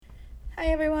Hi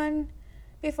everyone!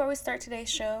 Before we start today's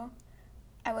show,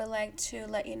 I would like to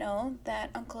let you know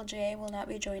that Uncle Jay will not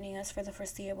be joining us for the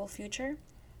foreseeable future.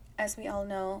 As we all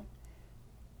know,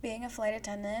 being a flight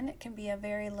attendant can be a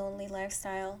very lonely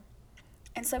lifestyle,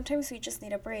 and sometimes we just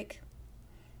need a break.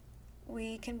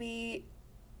 We can be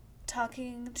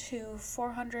talking to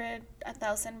 400,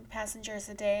 1,000 passengers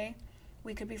a day.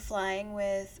 We could be flying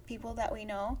with people that we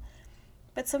know,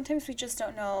 but sometimes we just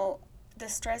don't know the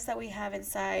stress that we have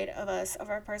inside of us, of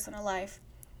our personal life,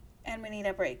 and we need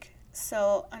a break.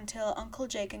 So until Uncle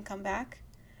Jay can come back,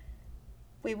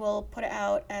 we will put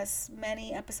out as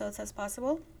many episodes as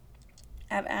possible.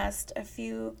 I've asked a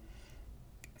few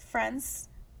friends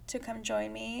to come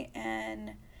join me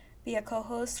and be a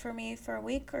co-host for me for a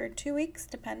week or 2 weeks,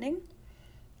 depending.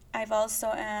 I've also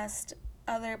asked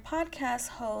other podcast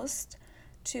hosts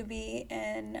to be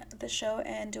in the show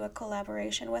and do a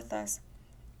collaboration with us.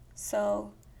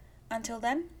 So, until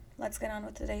then, let's get on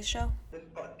with today's show. This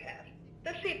podcast.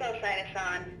 The seatbelt sign is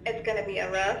on. It's going to be a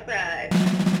rough ride.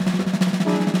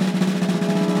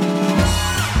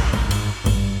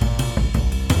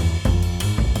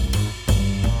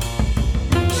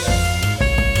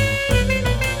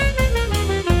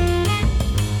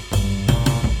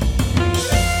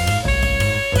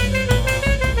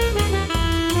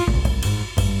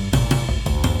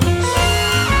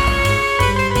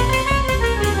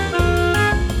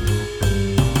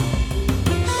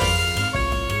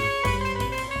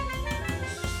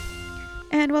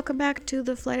 And welcome back to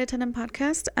the Flight Attendant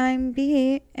Podcast. I'm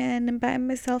B, and I'm by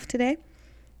myself today.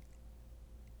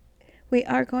 We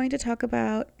are going to talk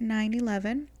about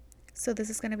 9/11. So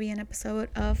this is going to be an episode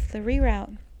of the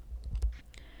Reroute.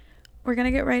 We're going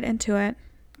to get right into it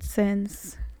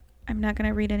since I'm not going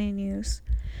to read any news.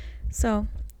 So,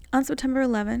 on September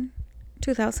 11,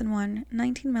 2001,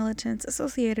 19 militants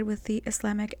associated with the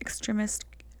Islamic extremist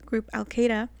group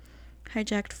Al-Qaeda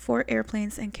hijacked 4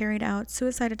 airplanes and carried out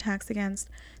suicide attacks against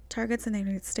targets in the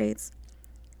United States.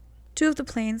 2 of the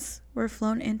planes were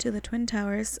flown into the Twin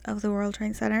Towers of the World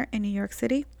Trade Center in New York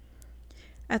City.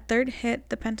 A third hit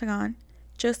the Pentagon,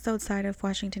 just outside of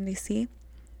Washington, D.C.,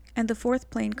 and the 4th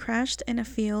plane crashed in a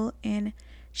field in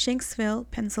Shanksville,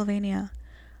 Pennsylvania.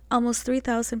 Almost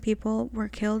 3,000 people were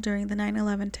killed during the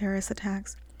 9/11 terrorist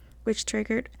attacks, which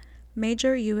triggered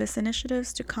major U.S.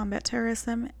 initiatives to combat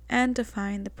terrorism and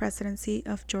define the presidency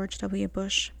of George W.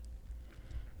 Bush.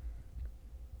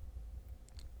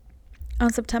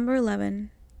 On September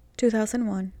 11,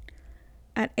 2001,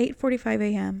 at 8:45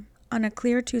 a.m., on a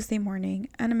clear Tuesday morning,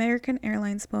 an American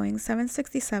Airlines Boeing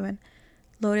 767,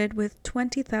 loaded with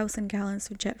 20,000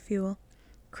 gallons of jet fuel,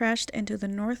 crashed into the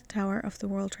North Tower of the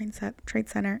World Trade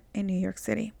Center in New York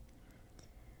City.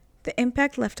 The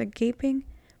impact left a gaping,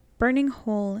 burning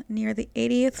hole near the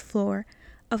 80th floor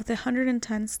of the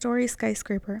 110-story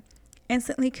skyscraper,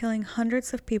 instantly killing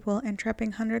hundreds of people and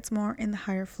trapping hundreds more in the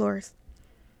higher floors.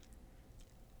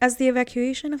 As the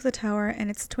evacuation of the tower and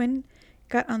its twin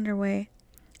got underway,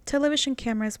 television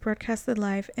cameras broadcasted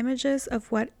live images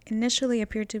of what initially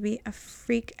appeared to be a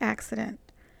freak accident.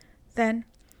 Then,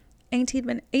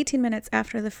 18 minutes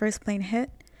after the first plane hit,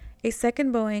 a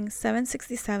second Boeing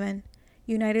 767,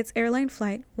 United's airline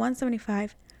flight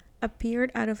 175,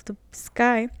 appeared out of the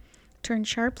sky, turned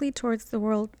sharply towards the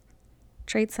World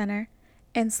Trade Center,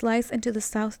 and sliced into the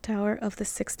south tower of the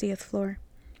 60th floor.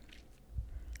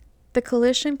 The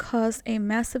collision caused a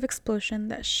massive explosion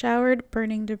that showered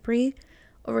burning debris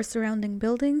over surrounding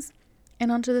buildings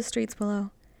and onto the streets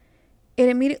below. It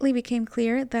immediately became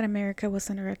clear that America was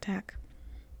under attack.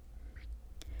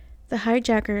 The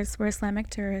hijackers were Islamic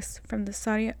terrorists from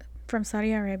Saudi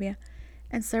Arabia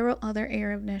and several other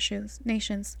Arab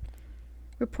nations,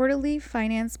 reportedly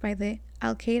financed by the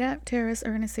Al-Qaeda terrorist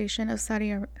organization of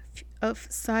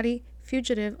Saudi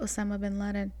fugitive Osama bin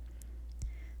Laden.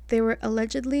 They were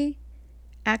allegedly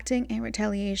acting in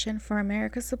retaliation for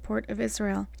America's support of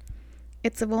Israel,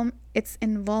 its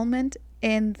involvement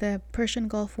in the Persian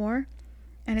Gulf War,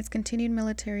 and its continued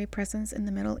military presence in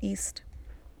the Middle East.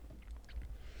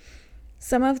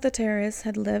 Some of the terrorists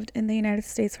had lived in the United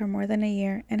States for more than a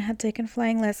year and had taken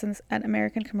flying lessons at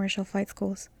American commercial flight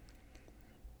schools.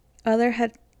 Others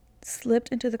had slipped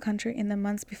into the country in the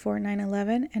months before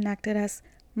 9/11 and acted as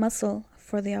muscle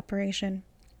for the operation.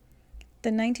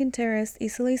 The 19 terrorists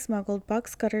easily smuggled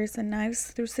box cutters and knives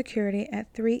through security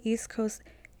at 3 East Coast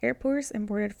airports and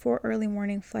boarded 4 early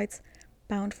morning flights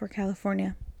bound for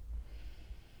California.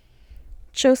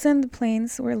 The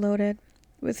planes were loaded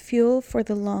with fuel for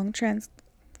the long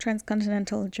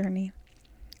transcontinental journey.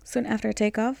 Soon after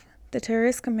takeoff, the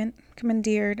terrorists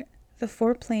commandeered the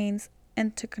 4 planes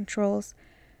and took controls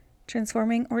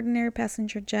transforming ordinary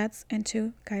passenger jets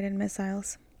into guided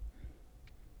missiles.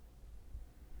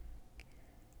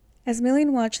 As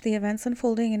millions watched the events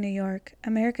unfolding in New York,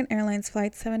 American Airlines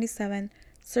Flight 77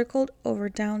 circled over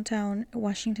downtown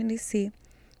Washington, D.C.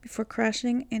 before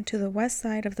crashing into the west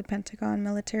side of the Pentagon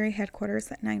military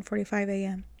headquarters at 9:45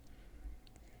 a.m.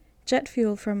 Jet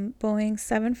fuel from Boeing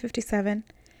 757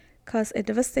 caused a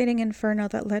devastating inferno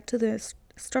that led to the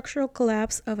structural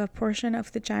collapse of a portion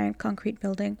of the giant concrete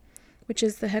building, which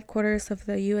is the headquarters of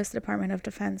the U.S. Department of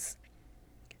Defense.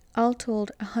 All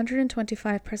told,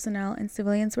 125 personnel and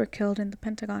civilians were killed in the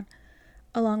Pentagon,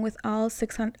 along with all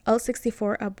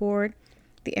 64 aboard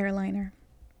the airliner.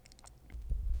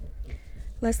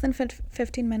 Less than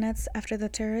 15 minutes after the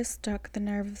terrorists struck the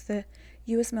nerve of the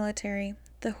U.S. military,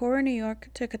 the horror in New York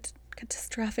took a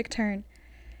catastrophic turn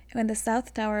when the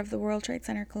South Tower of the World Trade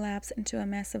Center collapsed into a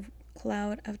massive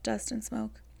cloud of dust and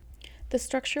smoke. The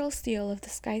structural steel of the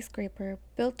skyscraper,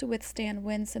 built to withstand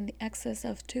winds in the excess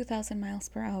of 2,000 miles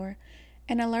per hour,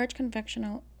 and a large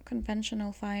conventional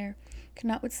fire, could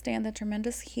not withstand the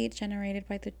tremendous heat generated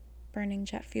by the burning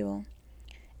jet fuel.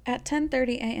 At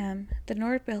 10:30 a.m., the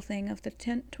north building of the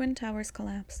Twin Towers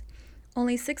collapsed.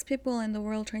 Only 6 people in the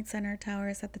World Trade Center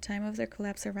towers at the time of their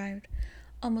collapse survived.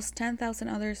 Almost 10,000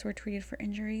 others were treated for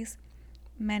injuries,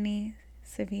 many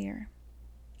severe.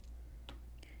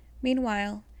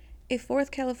 Meanwhile, a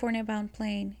 4th California-bound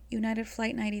plane, United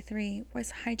Flight 93,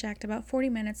 was hijacked about 40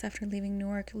 minutes after leaving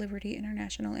Newark Liberty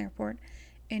International Airport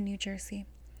in New Jersey.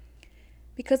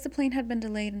 Because the plane had been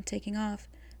delayed in taking off,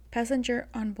 passengers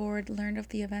on board learned of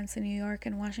the events in New York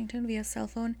and Washington via cell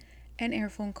phone and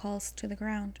airphone calls to the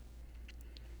ground.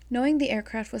 Knowing the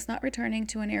aircraft was not returning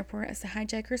to an airport as the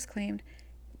hijackers claimed,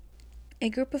 a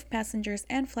group of passengers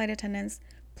and flight attendants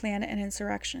planned an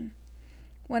insurrection.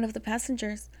 One of the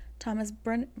passengers, Thomas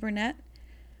Burnett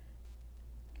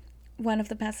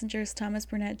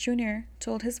Jr.,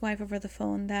 told his wife over the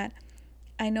phone that,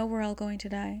 "I know we're all going to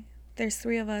die. There's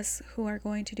 3 of us who are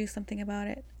going to do something about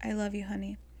it. I love you,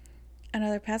 honey."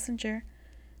 Another passenger,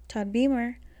 Todd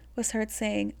Beamer, was heard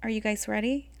saying, "Are you guys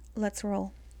ready? Let's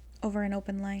roll," over an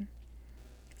open line.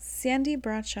 Sandy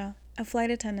Bradshaw, a flight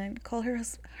attendant, called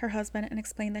her husband and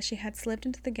explained that she had slipped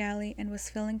into the galley and was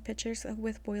filling pitchers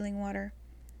with boiling water.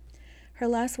 Her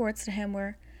last words to him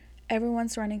were,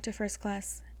 "Everyone's running to first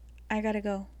class. I gotta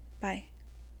go. Bye."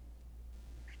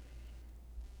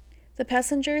 The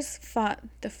passengers fought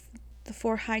the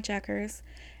 4 hijackers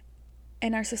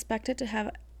and are suspected to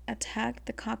have attacked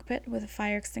the cockpit with a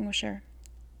fire extinguisher.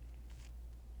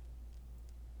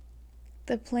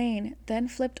 The plane then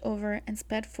flipped over and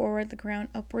sped forward the ground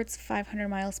upwards 500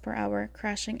 miles per hour,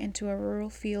 crashing into a rural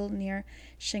field near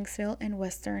Shanksville in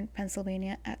western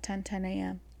Pennsylvania at 10:10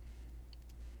 a.m.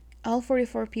 All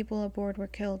 44 people aboard were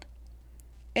killed.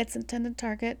 Its intended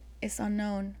target is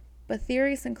unknown, but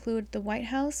theories include the White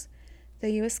House,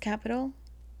 the U.S. Capitol,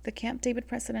 the Camp David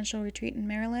presidential retreat in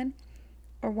Maryland,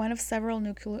 or one of several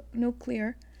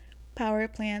nuclear power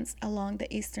plants along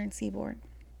the eastern seaboard.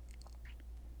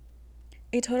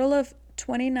 A total of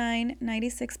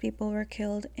 2,996 people were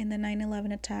killed in the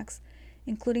 9/11 attacks,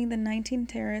 including the 19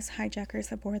 terrorist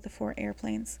hijackers aboard the 4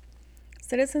 airplanes.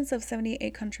 Citizens of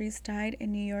 78 countries died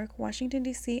in New York, Washington,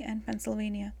 D.C., and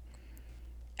Pennsylvania.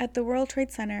 At the World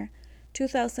Trade Center,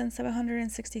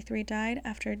 2,763 died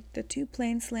after the 2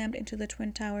 planes slammed into the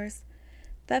Twin Towers.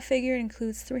 That figure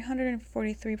includes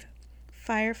 343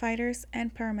 firefighters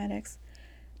and paramedics,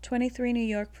 23 New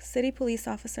York City police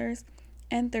officers,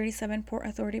 and 37 Port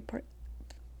Authority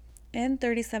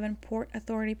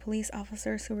police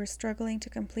officers who were struggling to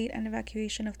complete an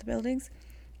evacuation of the buildings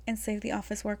and save the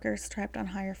office workers trapped on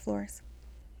higher floors.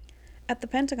 At the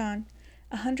Pentagon,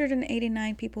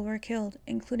 189 people were killed,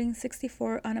 including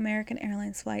 64 on American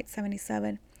Airlines Flight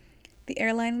 77, the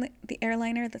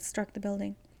airliner that struck the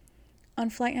building. On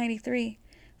Flight 93,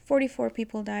 44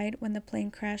 people died when the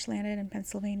plane crash-landed in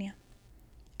Pennsylvania.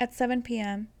 At 7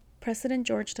 p.m., President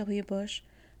George W. Bush,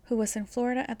 who was in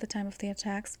Florida at the time of the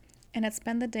attacks and had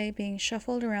spent the day being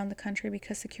shuffled around the country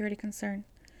because security concern,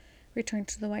 returned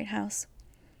to the White House.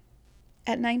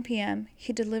 At 9 p.m.,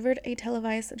 he delivered a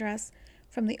televised address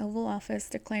from the Oval Office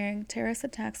declaring terrorist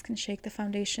attacks can shake the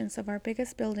foundations of our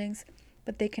biggest buildings,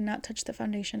 but they cannot touch the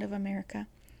foundation of America.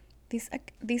 These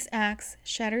acts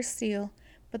shatter steel,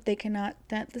 but they cannot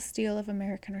dent the steel of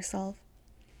American resolve.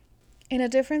 In a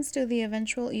reference to the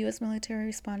eventual U.S. military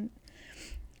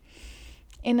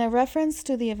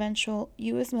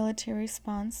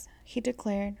response, he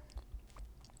declared,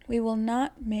 We will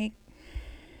not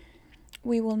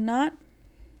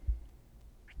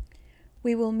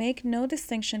We will make no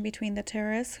distinction between the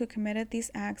terrorists who committed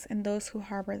these acts and those who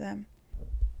harbor them.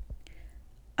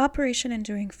 Operation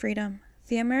Enduring Freedom.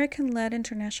 The American-led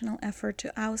international effort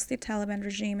to oust the Taliban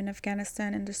regime in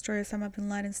Afghanistan and destroy Osama bin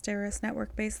Laden's terrorist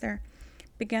network based there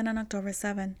began on October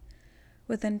 7.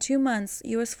 Within 2 months,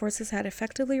 U.S. forces had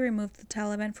effectively removed the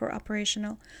Taliban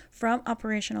from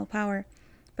operational power,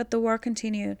 but the war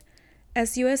continued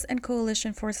as U.S. and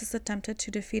coalition forces attempted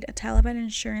to defeat a Taliban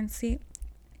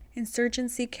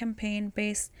insurgency campaign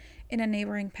based in a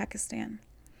neighboring Pakistan.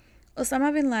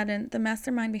 Osama bin Laden, the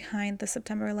mastermind behind the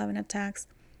September 11 attacks,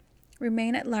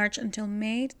 remained at large until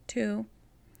May 2,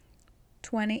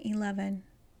 2011,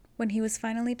 when he was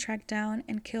finally tracked down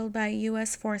and killed by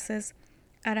U.S. forces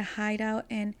at a hideout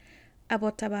in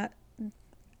Abbottabad,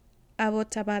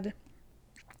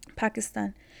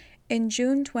 Pakistan. In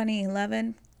June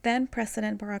 2011, then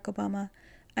President Barack Obama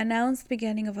announced the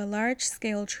beginning of a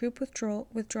large-scale troop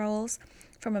withdrawals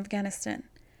from Afghanistan.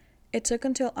 It took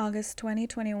until August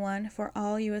 2021 for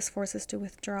all U.S. forces to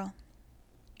withdraw.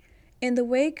 In the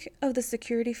wake of the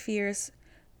security fears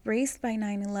raised by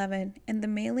 9/11 and the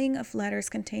mailing of letters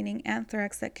containing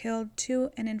anthrax that killed 2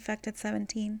 and infected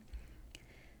 17,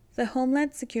 the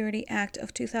Homeland Security Act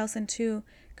of 2002,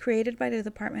 created by the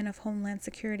Department of Homeland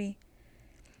Security.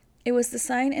 It was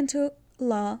signed into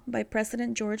law by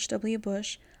President George W.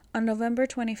 Bush on November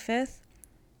 25,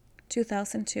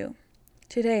 2002.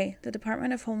 Today, the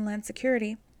Department of Homeland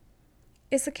Security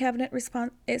is the cabinet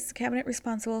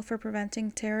responsible for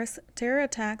preventing terror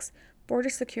attacks, border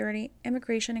security,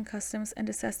 immigration and customs, and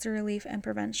disaster relief and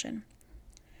prevention.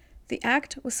 The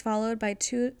act was followed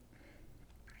 2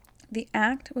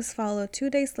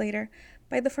 days later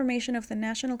by the formation of the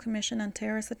National Commission on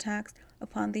Terrorist Attacks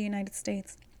upon the United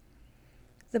States.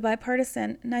 The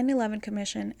bipartisan 9/11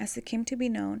 Commission, as it came to be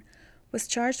known, was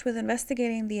charged with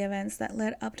investigating the events that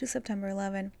led up to September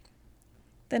 11.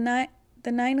 The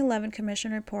 9/11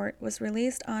 Commission report was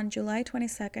released on July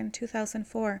 22,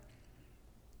 2004.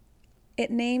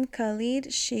 It named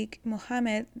Khalid Sheikh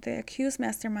Mohammed the accused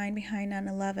mastermind behind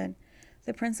 9/11,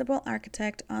 the principal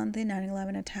architect on the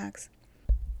 9/11 attacks.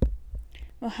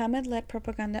 Mohammed led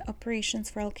propaganda operations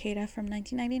for Al-Qaeda from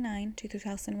 1999 to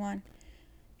 2001.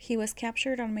 He was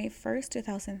captured on May 1,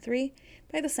 2003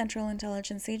 by the Central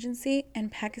Intelligence Agency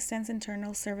and Pakistan's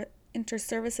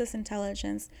Inter-Services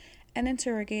Intelligence and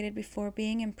interrogated before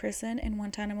being imprisoned in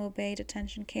Guantanamo Bay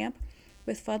detention camp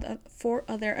with 4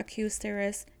 other accused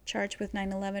terrorists charged with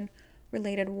 9/11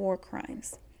 related war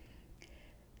crimes.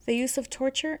 The use of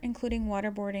torture, including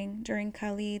waterboarding, during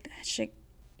Khalid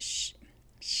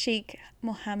Sheikh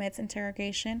Mohammed's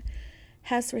interrogation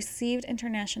has received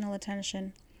international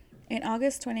attention. In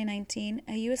August 2019,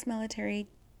 a U.S. military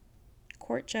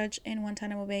court judge in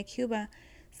Guantanamo Bay, Cuba,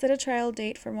 set a trial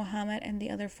date for Mohammed and the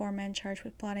other 4 men charged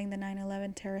with plotting the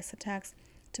 9/11 terrorist attacks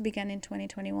to begin in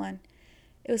 2021.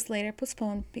 It was later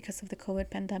postponed because of the COVID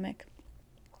pandemic.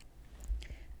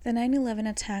 The 9/11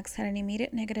 attacks had an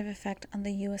immediate negative effect on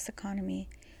the U.S. economy.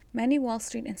 Many Wall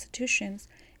Street institutions,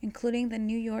 including the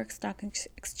New York Stock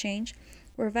Exchange,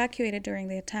 were evacuated during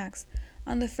the attacks.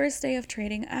 On the first day of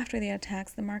trading after the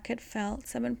attacks, the market fell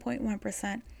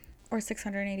 7.1%, or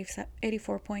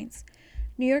 684 points.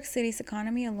 New York City's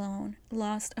economy alone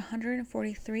lost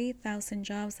 143,000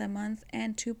 jobs that month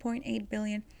and $2.8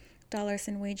 billion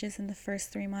in wages in the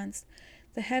first 3 months.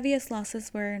 The heaviest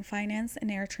losses were in finance and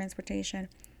air transportation,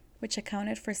 which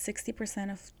accounted for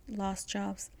 60% of lost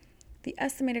jobs. The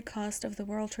estimated cost of the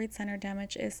World Trade Center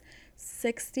damage is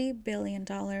 $60 billion.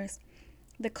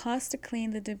 The cost to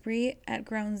clean the debris at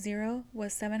Ground Zero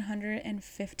was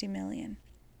 $750 million.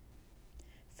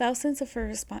 Thousands of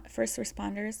first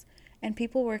responders and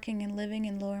people working and living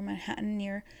in Lower Manhattan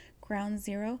near Ground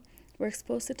Zero were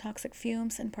exposed to toxic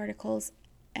fumes and particles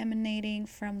emanating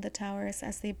from the towers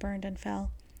as they burned and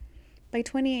fell. By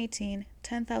 2018,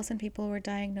 10,000 people were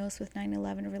diagnosed with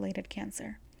 9/11 related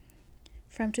cancer.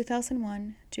 From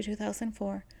 2001 to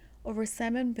 2004, over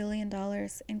 $7 billion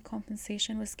in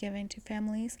compensation was given to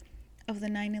families of the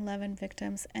 9/11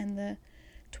 victims and the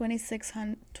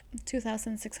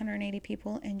 2,680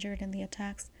 people injured in the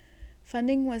attacks.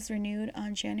 Funding was renewed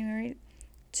on January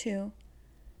 2,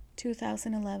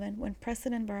 2011, when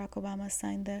President Barack Obama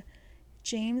signed the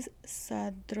James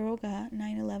Zadroga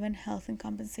 9/11 Health and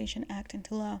Compensation Act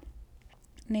into law,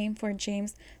 named for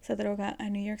James Zadroga, a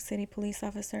New York City police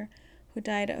officer who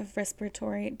died of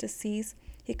respiratory disease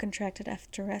he contracted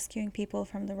after rescuing people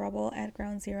from the rubble at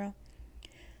Ground Zero.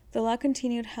 The law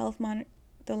continued health monitoring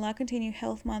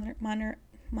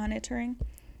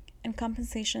and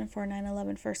compensation for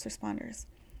 9/11 first responders.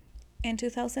 In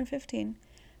 2015,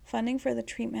 funding for the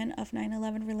treatment of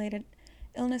 9/11 related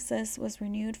illnesses was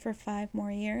renewed for 5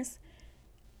 more years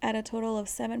at a total of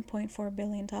 $7.4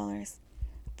 billion.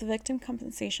 The Victim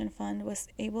Compensation Fund was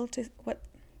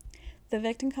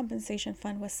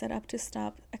set up to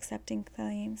stop accepting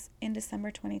claims in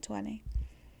December 2020.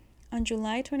 On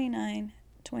July 29,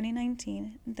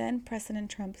 2019, then President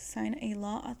Trump signed a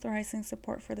law authorizing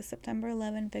support for the September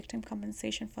 11 Victim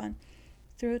Compensation Fund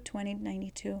through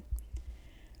 2092.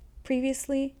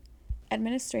 Previously,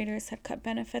 administrators had cut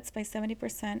benefits by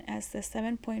 70% as the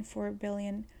 $7.4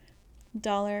 billion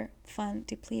fund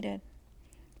depleted.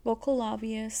 Local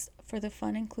lobbyists for the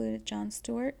fund included Jon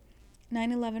Stewart,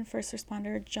 9/11 first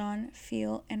responder John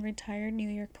Fiel, and retired New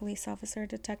York police officer,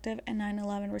 detective, and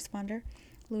 9/11 responder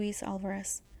Luis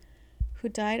Alvarez, who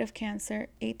died of cancer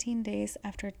 18 days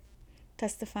after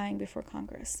testifying before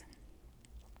Congress.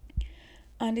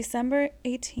 On December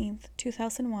 18,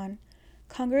 2001,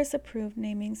 Congress approved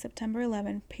naming September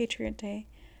 11 Patriot Day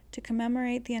to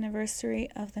commemorate the anniversary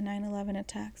of the 9/11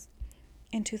 attacks.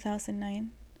 In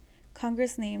 2009,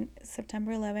 Congress named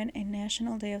September 11 a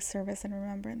National Day of Service and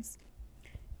Remembrance.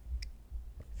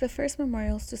 The first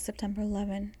memorials to September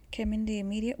 11 came in the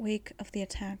immediate wake of the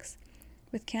attacks,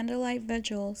 with candlelight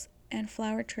vigils and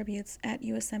flower tributes at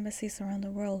U.S. embassies around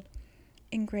the world.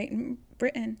 In Great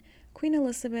Britain, Queen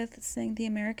Elizabeth sang the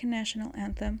American national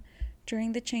anthem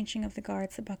during the changing of the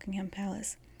guards at Buckingham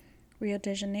Palace. Rio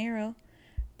de Janeiro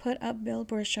put up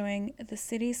billboards showing the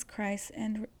city's Christ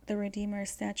and the Redeemer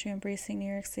statue embracing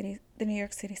the New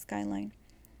York City skyline.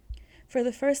 For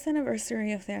the first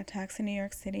anniversary of the attacks in New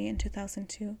York City in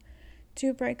 2002,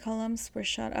 2 bright columns were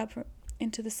shot up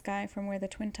into the sky from where the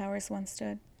Twin Towers once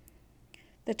stood.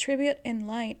 The Tribute in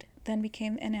Light then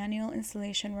became an annual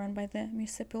installation run by the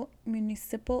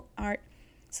Municipal Art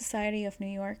Society of New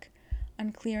York.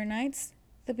 On clear nights,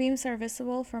 the beams are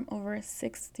visible from over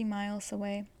 60 miles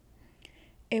away.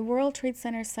 A World Trade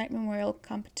Center site memorial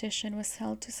competition was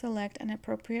held to select an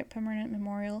appropriate permanent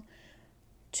memorial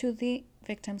to the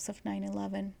victims of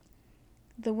 9/11.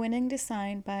 The winning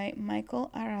design by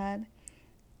Michael Arad,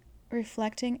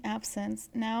 reflecting absence,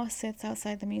 now sits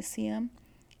outside the museum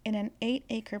in an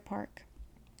 8-acre park.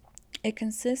 It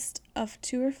consists of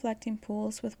 2 reflecting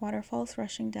pools with waterfalls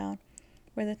rushing down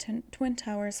where the Twin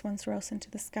Towers once rose into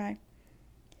the sky.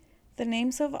 The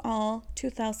names of all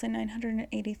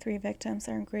 2,983 victims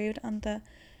are engraved on the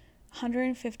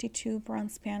 152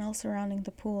 bronze panels surrounding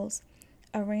the pools,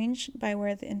 arranged by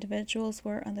where the individuals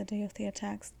were on the day of the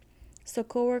attacks, so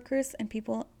co-workers and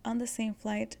people on the same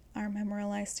flight are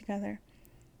memorialized together.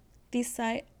 The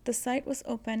site was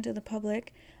opened to the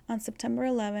public on September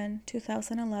 11,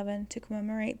 2011 to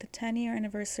commemorate the 10-year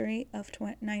anniversary of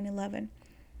 9/11.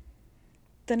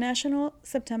 The National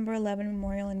September 11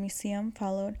 Memorial and Museum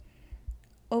followed,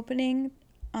 opening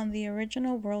on the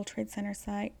original World Trade Center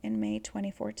site in May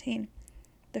 2014.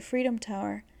 The Freedom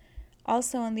Tower,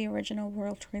 also on the original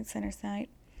World Trade Center site,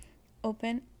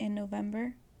 opened in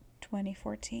November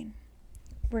 2014.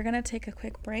 We're going to take a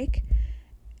quick break,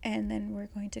 and then we're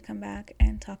going to come back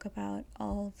and talk about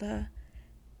all the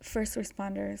first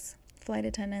responders, flight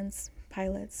attendants,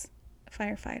 pilots,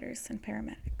 firefighters, and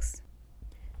paramedics.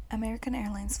 American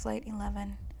Airlines Flight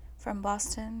 11 from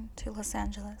Boston to Los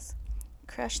Angeles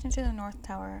crashed into the North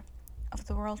Tower of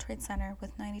the World Trade Center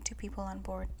with 92 people on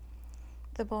board.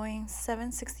 The Boeing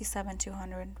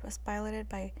 767-200 was piloted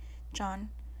by John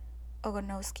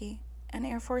Ogonowski, an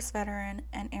Air Force veteran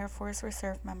and Air Force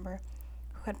Reserve member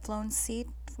who had flown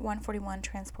C-141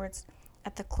 transports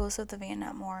at the close of the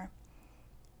Vietnam War.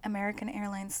 American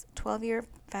Airlines 12-year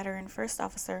veteran first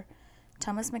officer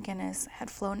Thomas McGinnis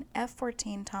had flown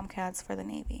F-14 Tomcats for the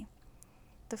Navy.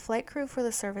 The flight crew for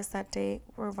the service that day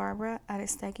were Barbara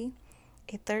Aristegui,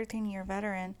 a 13-year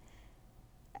veteran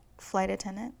flight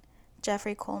attendant,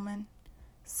 Jeffrey Coleman,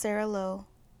 Sarah Lowe,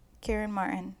 Karen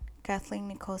Martin, Kathleen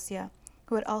Nicosia,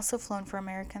 who had also flown for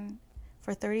American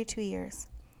for 32 years,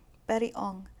 Betty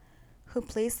Ong, who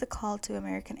placed the call to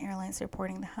American Airlines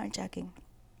reporting the hijacking,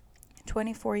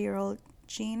 24-year-old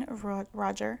Jean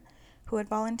Roger, who had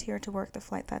volunteered to work the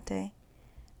flight that day,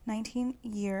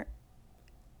 19-year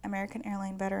American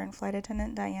Airlines veteran flight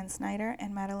attendant Diane Snyder,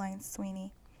 and Madeline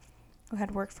Sweeney, who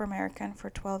had worked for American for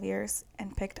 12 years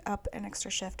and picked up an extra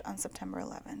shift on September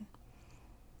 11.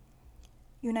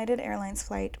 United Airlines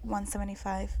Flight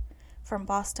 175 from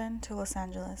Boston to Los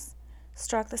Angeles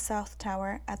struck the South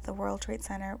Tower at the World Trade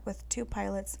Center with 2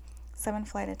 pilots, 7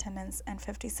 flight attendants, and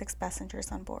 56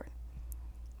 passengers on board.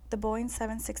 The Boeing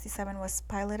 767 was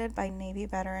piloted by Navy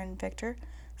veteran Victor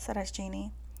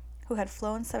Saracini, who had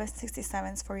flown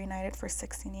 767s for United for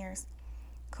 16 years,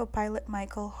 co-pilot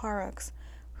Michael Horrocks,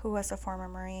 who was a former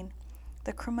Marine,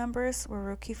 The crew members were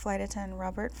rookie flight attendant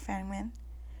Robert Fangman,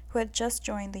 who had just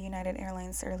joined the United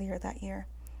Airlines earlier that year,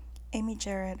 Amy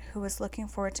Jarrett, who was looking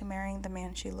forward to marrying the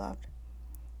man she loved,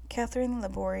 Catherine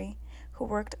Laborie, who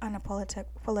worked on a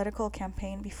political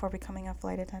campaign before becoming a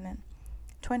flight attendant,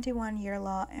 21-year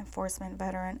law enforcement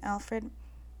veteran Alfred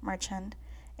Marchand,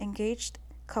 engaged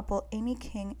couple Amy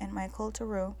King and Michael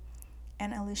Theroux,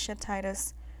 and Alicia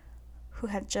Titus, who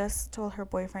had just told her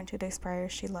boyfriend 2 days prior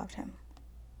she loved him.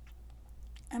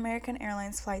 American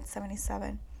Airlines Flight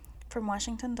 77 from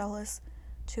Washington, Dulles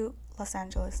to Los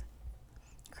Angeles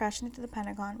crashed into the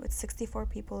Pentagon with 64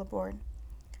 people aboard.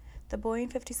 The Boeing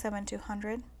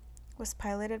 57-200 was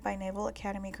piloted by Naval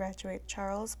Academy graduate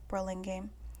Charles Burlingame,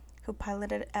 who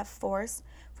piloted F-4s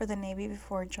for the Navy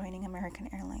before joining American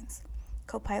Airlines.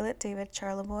 Co-pilot David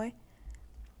Charleboy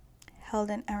held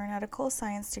an aeronautical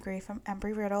science degree from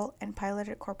Embry-Riddle and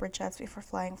piloted corporate jets before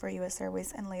flying for U.S.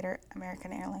 Airways and later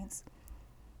American Airlines.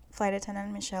 Flight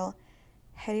attendant Michelle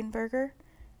Heidinberger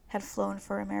had flown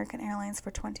for American Airlines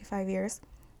for 25 years,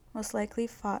 most likely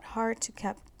fought hard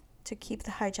to keep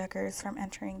the hijackers from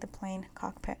entering the plane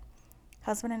cockpit.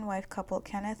 Husband and wife couple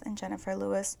Kenneth and Jennifer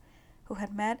Lewis, who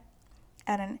had met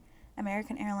at an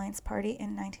American Airlines party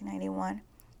in 1991,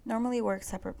 normally worked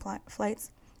separate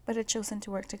flights, but had chosen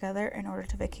to work together in order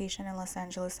to vacation in Los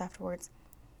Angeles afterwards.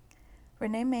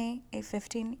 Renee May, a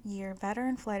 15-year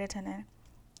veteran flight attendant,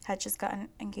 had just gotten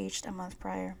engaged a month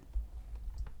prior.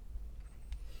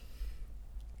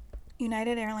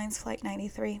 United Airlines Flight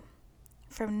 93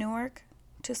 from Newark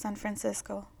to San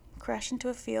Francisco crashed into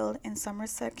a field in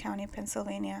Somerset County,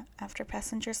 Pennsylvania, after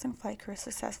passengers and flight crew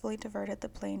successfully diverted the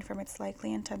plane from its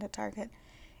likely intended target,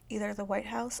 either the White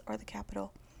House or the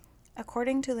Capitol.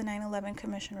 According to the 9/11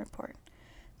 Commission report,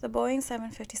 the Boeing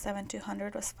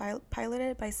 757-200 was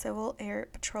piloted by Civil Air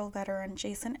Patrol veteran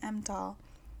Jason M. Dahl,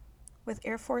 with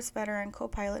Air Force veteran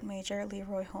co-pilot Major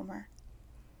Leroy Homer.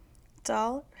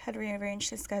 Dahl had rearranged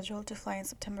his schedule to fly on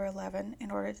September 11 in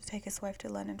order to take his wife to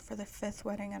London for their 5th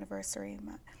wedding anniversary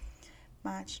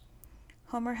match.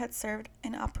 Homer had served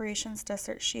in Operations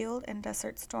Desert Shield and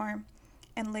Desert Storm,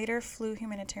 and later flew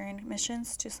humanitarian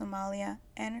missions to Somalia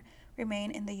and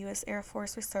remained in the U.S. Air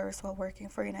Force Reserves while working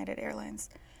for United Airlines.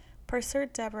 Purser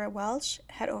Deborah Welch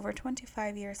had over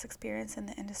 25 years' experience in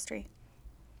the industry.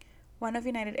 One of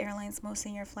United Airlines' most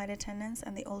senior flight attendants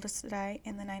and the oldest to die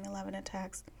in the 9/11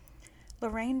 attacks.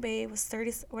 Lorraine Bay was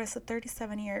a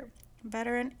 37-year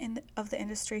veteran of the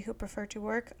industry who preferred to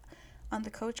work on the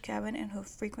coach cabin and who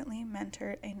frequently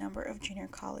mentored a number of junior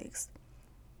colleagues.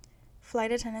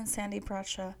 Flight attendant Sandy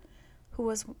Bradshaw, who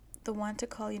was the one to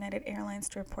call United Airlines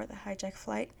to report the hijacked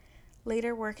flight,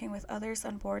 later working with others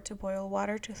on board to boil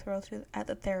water to throw at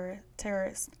the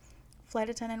terrorists. Flight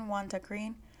attendant Wanda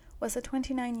Green was a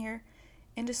 29-year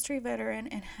industry veteran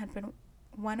and had been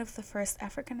one of the first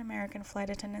African-American flight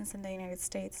attendants in the United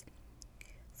States.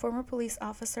 Former police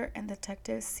officer and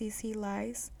detective C.C.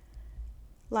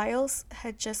 Lyles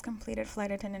had just completed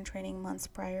flight attendant training months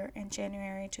prior in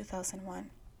January 2001.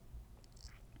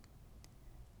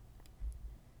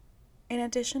 In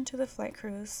addition to the flight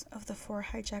crews of the 4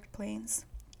 hijacked planes,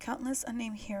 countless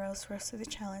unnamed heroes rose to the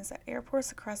challenge at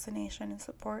airports across the nation in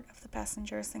support of the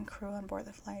passengers and crew on board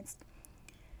the flights.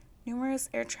 Numerous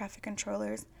air traffic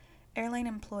controllers, airline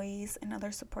employees, and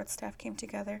other support staff came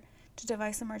together to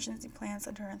devise emergency plans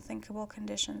under unthinkable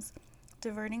conditions,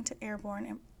 diverting to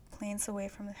airborne planes away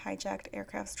from the hijacked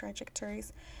aircraft's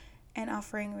trajectories and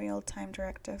offering real-time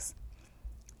directives.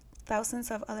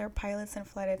 Thousands of other pilots and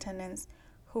flight attendants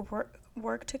who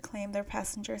worked to claim their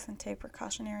passengers and take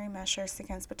precautionary measures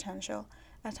against potential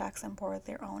attacks on board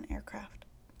their own aircraft.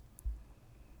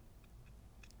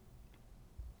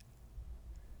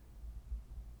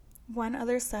 One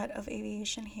other set of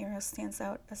aviation heroes stands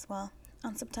out as well.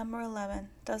 On September 11,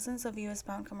 dozens of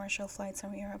U.S.-bound commercial flights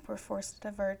from Europe were forced to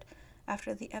divert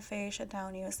after the FAA shut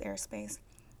down U.S. airspace.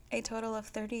 A total of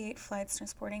 38 flights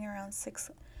transporting around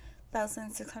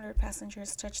 6,600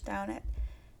 passengers touched down at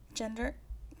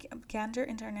Gander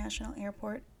International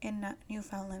Airport in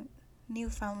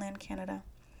Newfoundland, Canada.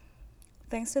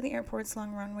 Thanks to the airport's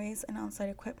long runways and on-site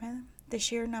equipment, the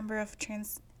sheer number of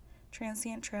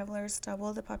transient travelers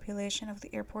doubled the population of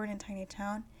the airport in tiny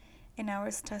town in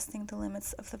hours, testing the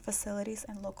limits of the facilities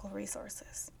and local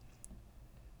resources.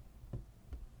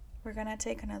 We're gonna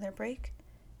take another break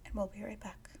and we'll be right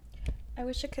back. I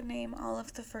wish I could name all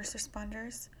of the first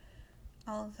responders,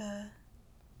 all of the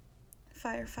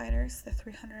firefighters, the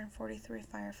 343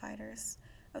 firefighters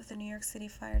of the New York City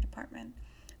Fire Department,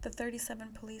 the 37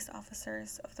 police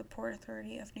officers of the Port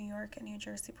Authority of New York and New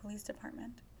Jersey Police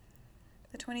Department,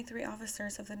 the 23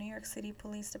 officers of the New York City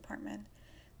Police Department,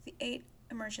 the 8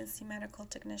 emergency medical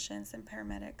technicians and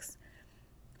paramedics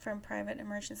from private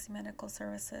emergency medical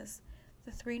services,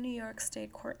 the 3 New York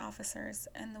State Court officers,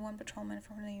 and the 1 patrolman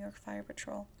from the New York Fire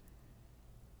Patrol.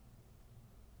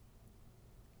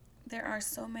 There are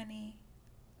so many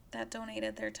that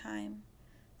donated their time,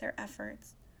 their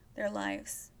efforts, their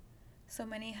lives. So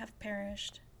many have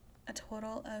perished. A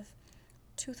total of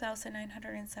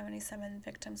 2,977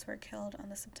 victims were killed on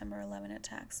the September 11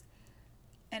 attacks,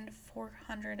 and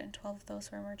 412 of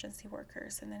those were emergency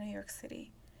workers in the New York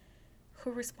City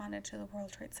who responded to the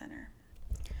World Trade Center.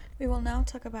 We will now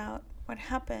talk about what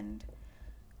happened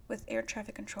with air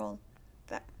traffic control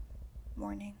that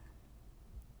morning.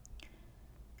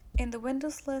 In the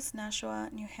windowless Nashua,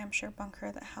 New Hampshire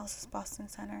bunker that houses Boston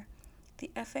Center,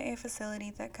 the FAA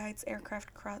facility that guides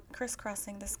aircraft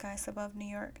crisscrossing the skies above New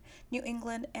York, New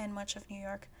England, and much of New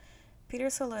York, Peter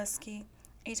Zaleski,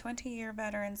 a 20-year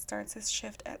veteran, starts his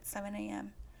shift at 7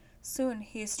 a.m. Soon,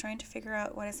 he is trying to figure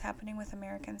out what is happening with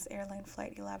American's airline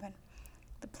Flight 11.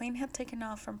 The plane had taken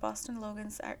off from Boston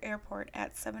Logan's Airport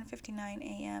at 7:59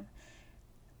 a.m.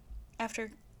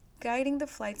 After guiding the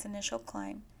flight's initial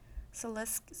climb,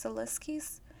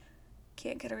 Zaleski's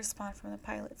can't get a response from the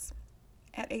pilots.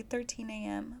 At 8:13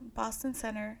 a.m., Boston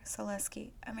Center,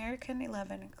 Zaleski, American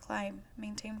 11, climb,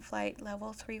 maintain flight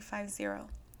level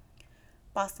 350.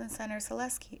 Boston Center,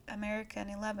 Zaleski, American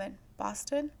 11,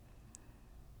 Boston.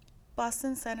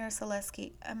 Boston Center,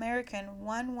 Zaleski, American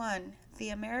 11, the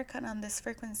American on this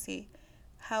frequency.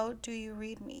 How do you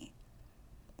read me?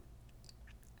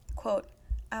 Quote,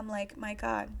 I'm like, my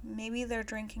God, maybe they're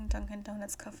drinking Dunkin'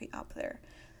 Donuts coffee up there.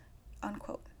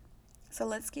 Unquote.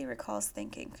 Zaleski recalls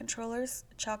thinking, controllers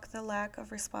chalk the lack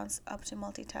of response up to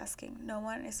multitasking. No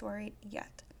one is worried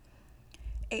yet.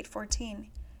 8:14,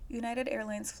 United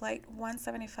Airlines Flight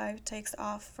 175 takes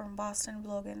off from Boston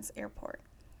Logan's Airport.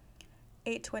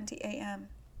 8:20 a.m.,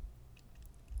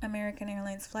 American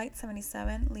Airlines Flight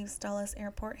 77 leaves Dulles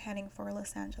Airport heading for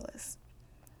Los Angeles.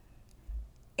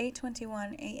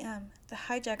 8:21 a.m., the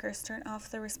hijackers turn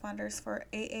off the responders for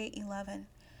AA-11.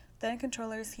 Then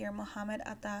controllers hear Mohammed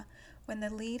Atta when the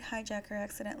lead hijacker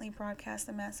accidentally broadcasts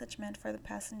a message meant for the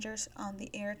passengers on the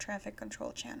air traffic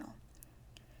control channel.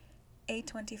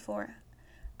 8:24,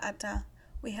 Atta,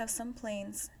 we have some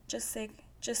planes. Just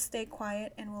stay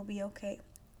quiet and we'll be okay.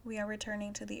 We are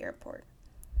returning to the airport.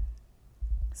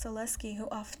 Zaleski, who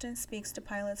often speaks to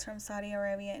pilots from Saudi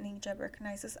Arabia and Egypt,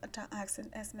 recognizes Atta's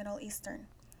accent as Middle Eastern.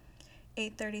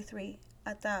 8:33,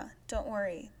 Atta, don't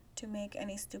worry to make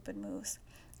any stupid moves.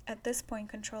 At this point,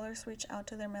 controllers reach out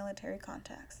to their military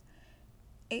contacts.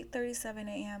 8:37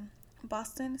 a.m.,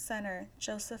 Boston Center,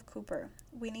 Joseph Cooper.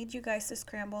 We need you guys to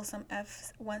scramble some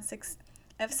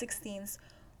F-16s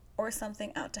or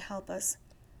something out to help us.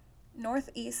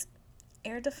 Northeast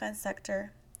Air Defense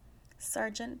Sector,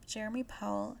 Sergeant Jeremy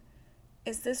Powell.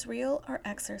 Is this real or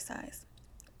exercise?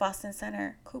 Boston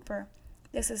Center, Cooper.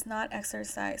 This is not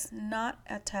exercise, not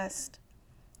a test.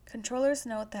 Controllers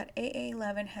note that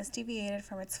AA-11 has deviated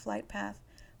from its flight path.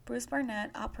 Bruce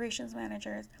Barnett, operations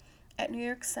manager at New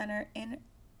York Center in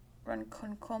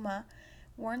Ronkonkoma,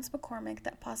 warns McCormick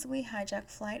that possibly hijacked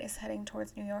flight is heading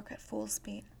towards New York at full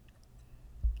speed.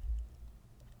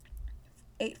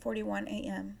 8:41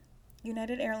 a.m.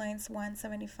 United Airlines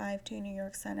 175 to New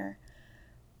York Center.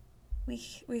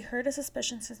 We heard a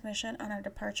suspicious transmission on our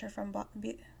departure from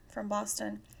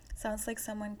Boston. Sounds like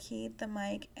someone keyed the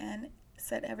mic and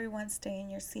said everyone stay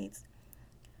in your seats.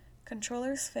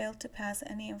 Controllers failed to pass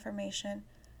any information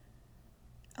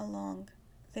along.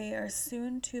 They are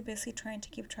soon too busy trying to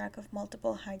keep track of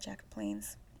multiple hijacked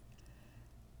planes.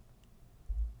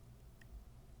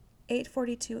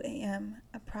 8:42 a.m.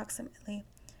 approximately,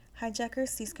 hijackers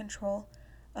seize control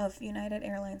of United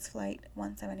Airlines Flight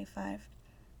 175.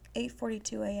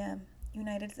 8:42 a.m.,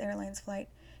 United Airlines Flight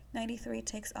 93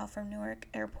 takes off from Newark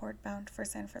Airport bound for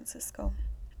San Francisco.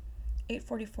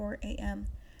 8:44 a.m.,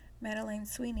 Madeleine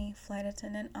Sweeney, flight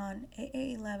attendant on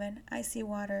AA-11, I see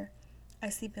water, I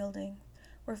see building,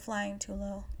 we're flying too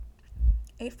low.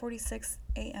 8:46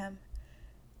 a.m.,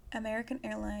 American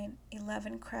Airline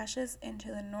 11 crashes into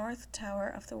the North Tower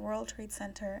of the World Trade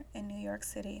Center in New York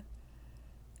City.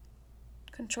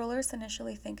 Controllers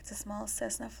initially think it's a small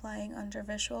Cessna flying under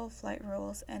visual flight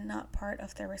rules and not part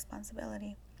of their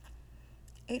responsibility.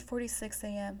 8:46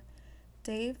 a.m.,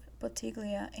 Dave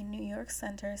Bottiglia in New York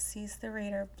Center sees the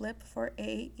radar blip for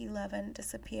AA-11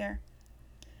 disappear.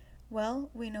 Well,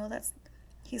 we know that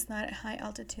he's not at high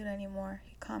altitude anymore,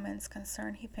 he comments,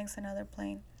 concerned he pings another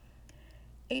plane.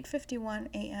 8:51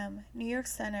 a.m., New York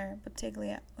Center,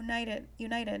 Bottiglia,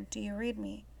 United, do you read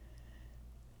me?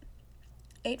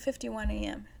 8:51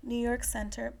 a.m. New York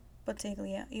Center,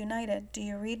 Bottiglia. United, do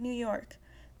you read New York?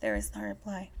 There is no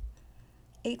reply.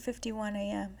 8:51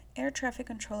 a.m. Air traffic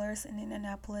controllers in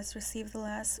Indianapolis received the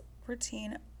last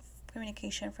routine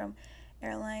communication from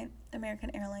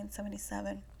American Airlines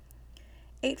 77.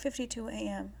 8:52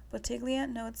 a.m.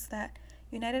 Bottiglia notes that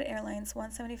United Airlines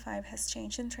 175 has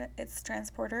changed its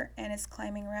transporter and is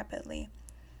climbing rapidly.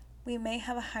 We may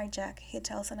have a hijack, he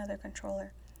tells another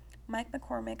controller. Mike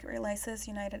McCormick realizes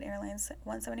United Airlines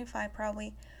 175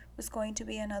 probably was going to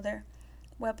be another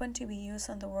weapon to be used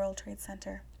on the World Trade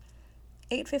Center.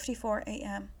 8:54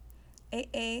 a.m.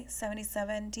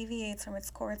 AA-77 deviates from its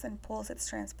course and pulls its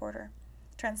transponder.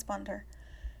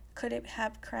 Could it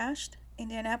have crashed?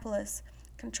 Indianapolis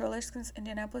controllers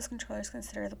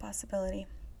consider the possibility.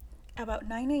 About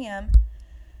 9 a.m.,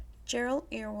 Gerald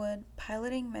Earwood,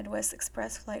 piloting Midwest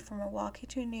Express flight from Milwaukee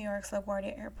to New York's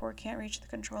LaGuardia Airport, can't reach the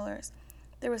controllers.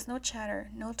 There was no chatter,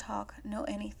 no talk, no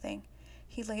anything.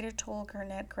 He later told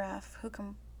Gernett Graff, who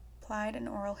compiled an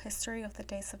oral history of the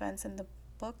day's events in the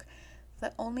book,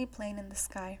 The Only Plane in the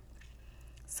Sky.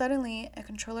 Suddenly, a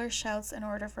controller shouts an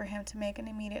order for him to make an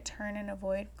immediate turn and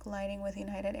avoid colliding with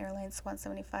United Airlines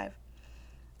 175.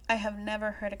 I have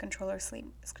never heard a controller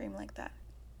scream like that.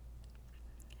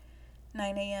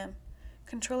 9 a.m.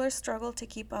 Controllers struggled to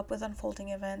keep up with unfolding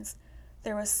events.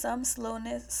 There was some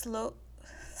slowness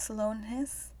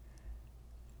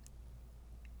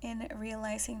in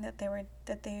realizing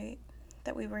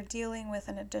that we were dealing with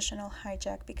an additional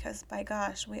hijack because, by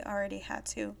gosh, we already had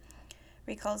to,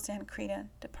 recalls Dan Creedon,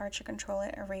 departure control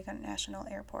at Reagan National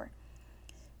Airport.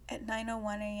 At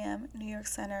 9:01 a.m., New York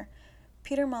Center,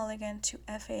 Peter Mulligan to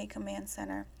FAA Command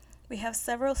Center. We have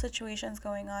several situations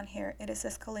going on here. It is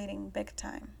escalating big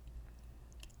time.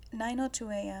 9:02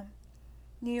 a.m.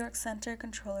 New York Center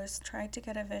controllers tried to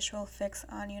get a visual fix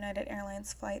on United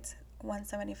Airlines Flight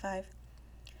 175.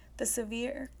 The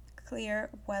severe clear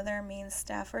weather means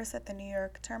staffers at the New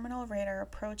York Terminal Radar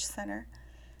Approach Center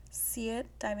see it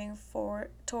diving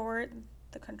forward toward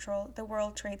the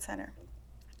World Trade Center.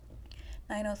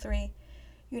 9:03.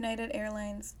 United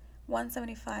Airlines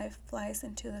 175 flies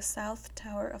into the South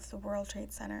Tower of the World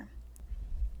Trade Center.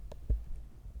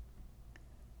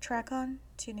 Track on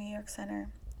to New York Center.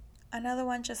 Another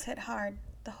one just hit hard.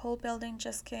 The whole building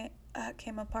just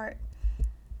came apart.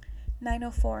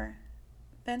 9:04.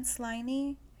 Ben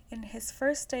Sliney, in his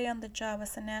first day on the job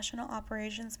as the National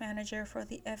Operations Manager for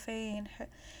the FAA in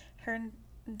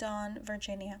Herndon,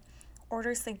 Virginia,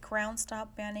 orders a ground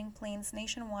stop banning planes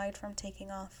nationwide from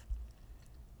taking off.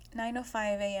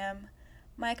 9:05 a.m.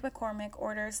 Mike McCormick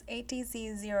orders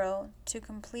ATZ-0 to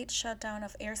complete shutdown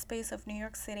of airspace of New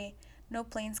York City. No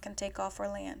planes can take off or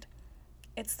land.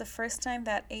 It's the first time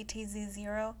that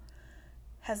ATZ-0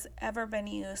 has ever been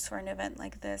used for an event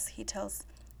like this, he tells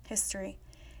History.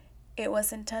 It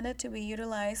was intended to be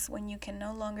utilized when you can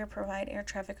no longer provide air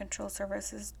traffic control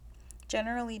services,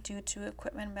 generally due to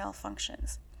equipment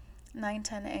malfunctions.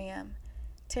 9:10 a.m.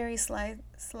 Terry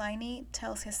Sliney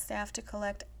tells his staff to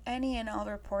collect any and all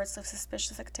reports of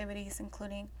suspicious activities,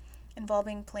 including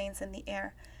involving planes in the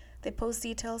air. They post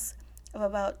details of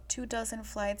about 24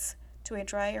 flights to a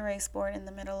dry erase board in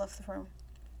the middle of the room.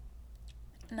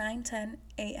 9:10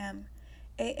 a.m.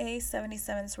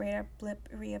 AA-77's radar blip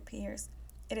reappears.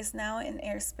 It is now in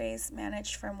airspace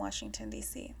managed from Washington,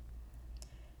 D.C.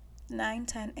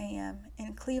 9:10 a.m.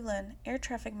 In Cleveland, air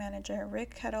traffic manager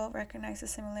Rick Kettle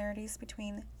recognizes similarities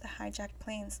between the hijacked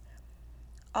planes.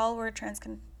 All were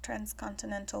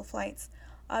transcontinental flights,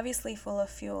 obviously full of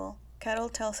fuel. Kettle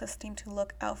tells his team to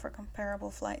look out for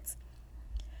comparable flights.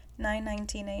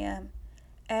 9:19 a.m.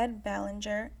 Ed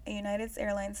Ballinger, a United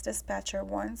Airlines dispatcher,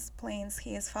 warns planes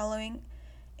he is following,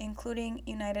 including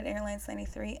United Airlines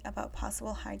 93, about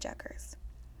possible hijackers.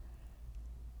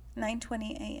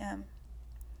 9:20 a.m.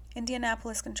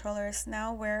 Indianapolis controllers,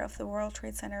 now aware of the World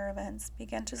Trade Center events,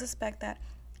 began to suspect that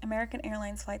American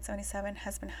Airlines Flight 77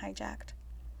 has been hijacked.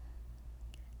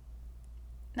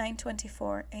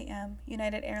 9:24 a.m.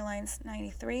 United Airlines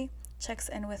 93 checks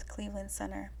in with Cleveland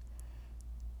Center.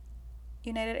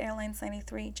 United Airlines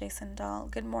 93, Jason Dahl.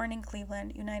 Good morning,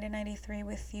 Cleveland. United 93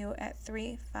 with you at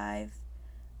 350.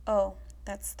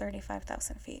 That's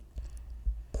 35,000 feet.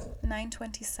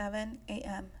 9:27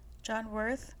 a.m. John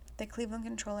Worth, the Cleveland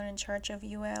controller in charge of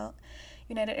United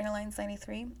Airlines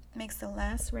 93, makes the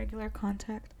last regular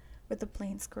contact with the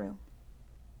plane's crew.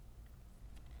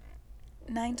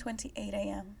 9:28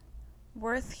 a.m.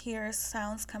 Worth hears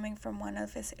sounds coming from one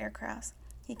of his aircrafts.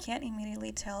 He can't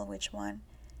immediately tell which one.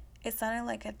 It sounded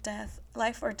like a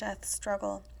life or death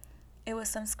struggle. It was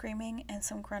some screaming and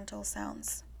some gruntle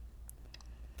sounds.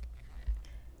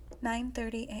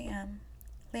 9:30 a.m.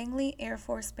 Langley Air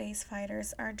Force Base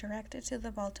fighters are directed to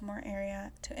the Baltimore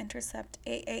area to intercept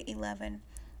AA-11,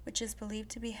 which is believed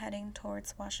to be heading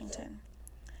towards Washington.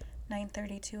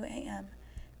 9:32 a.m.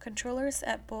 Controllers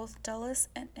at both Dulles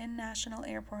and International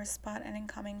Airport spot an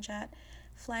incoming jet,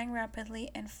 flying rapidly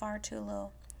and far too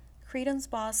low. Creedon's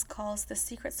boss calls the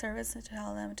Secret Service to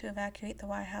tell them to evacuate the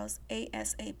White House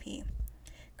ASAP.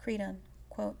 Creedon,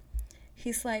 quote,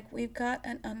 "He's like, we've got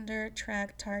an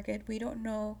under-track target. We don't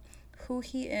know who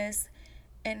he is,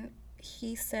 and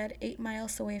he said 8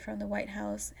 miles away from the White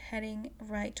House, heading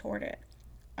right toward it,"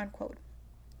 unquote.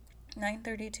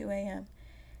 9:32 a.m.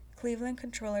 Cleveland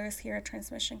controllers hear a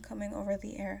transmission coming over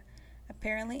the air,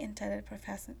 apparently intended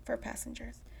for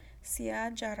passengers. Sia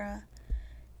Jara,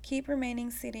 keep remaining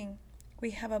seating.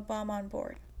 We have a bomb on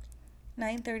board.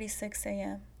 9:36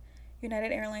 a.m.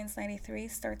 United Airlines 93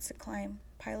 starts to climb.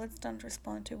 Pilots don't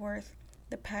respond to words.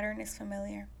 The pattern is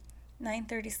familiar.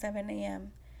 9:37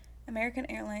 a.m. American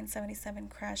Airlines 77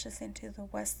 crashes into the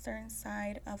western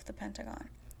side of the Pentagon.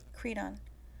 Creedon,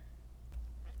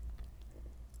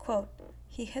 quote,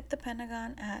 "He hit the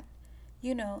Pentagon at,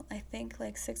 I think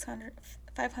like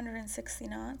 560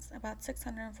 knots, about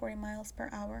 640 miles per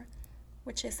hour,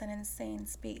 which is an insane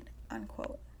speed,"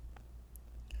 unquote.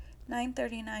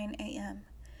 9:39 a.m.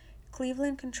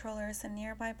 Cleveland controllers and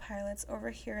nearby pilots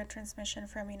overhear a transmission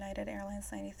from United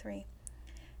Airlines 93.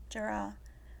 Jara,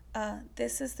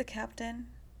 this is the captain.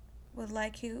 Would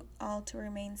like you all to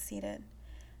remain seated.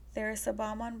 There is a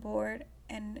bomb on board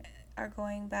and are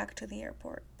going back to the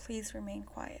airport. Please remain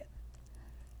quiet.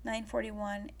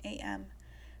 9:41 a.m.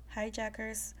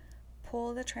 Hijackers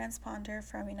pull the transponder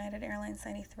from United Airlines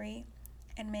 93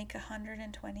 and make a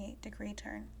 120-degree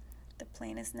turn. The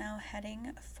plane is now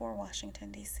heading for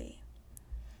Washington, D.C.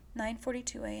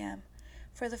 9:42 a.m.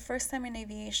 For the first time in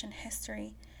aviation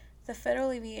history, the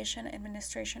Federal Aviation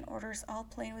Administration orders all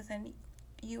planes within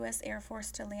U.S. Air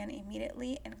Force to land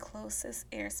immediately in closest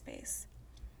airspace.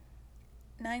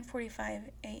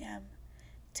 9:45 a.m.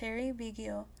 Terry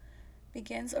Biggio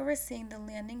begins overseeing the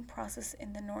landing process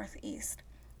in the Northeast.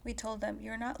 We told them,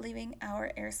 "You're not leaving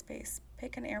our airspace.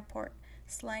 Pick an airport."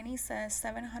 Sliney says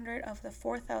 700 of the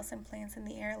 4,000 planes in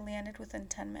the air landed within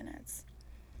 10 minutes.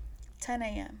 10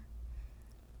 a.m.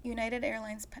 United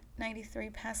Airlines 93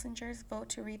 passengers vote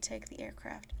to retake the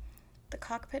aircraft. The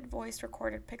cockpit voice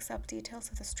recorded picks up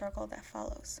details of the struggle that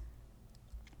follows.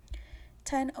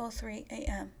 10:03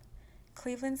 a.m.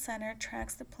 Cleveland Center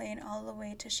tracks the plane all the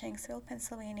way to Shanksville,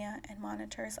 Pennsylvania, and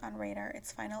monitors on radar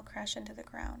its final crash into the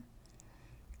ground.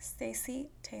 Stacy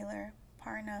Taylor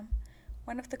Parnham,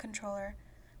 one of the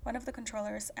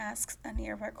controllers, asks a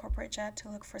nearby corporate jet to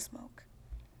look for smoke.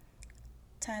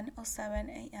 10:07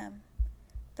 a.m.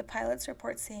 The pilots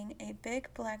report seeing a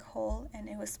big black hole and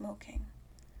it was smoking.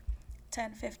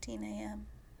 10:15 a.m.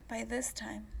 By this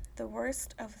time, the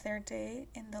worst of their day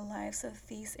in the lives of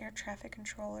these air traffic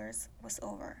controllers was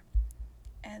over,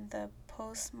 and the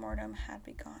post-mortem had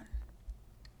begun.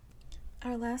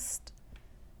 Our last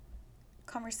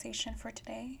conversation for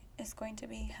today is going to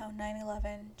be how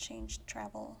 9/11 changed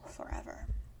travel forever.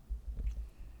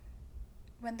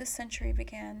 When this century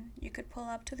began, you could pull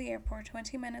up to the airport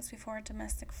 20 minutes before a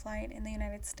domestic flight in the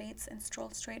United States and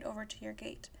stroll straight over to your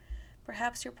gate.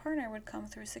 Perhaps your partner would come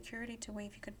through security to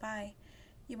wave you goodbye.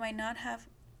 You might not have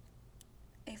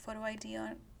a photo ID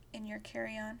in your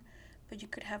carry-on, but you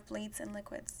could have blades and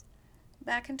liquids.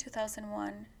 Back in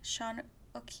 2001, Sean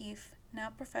O'Keefe, now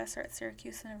professor at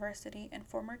Syracuse University and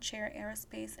former chair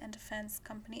Aerospace and Defense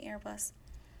Company Airbus,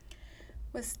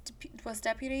 was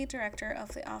deputy director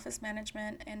of the Office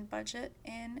Management and Budget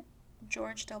in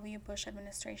George W. Bush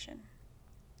administration.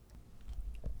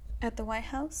 At the White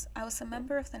House, I was a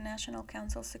member of the National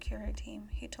Council Security Team,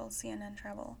 he told CNN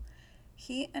Travel.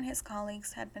 He and his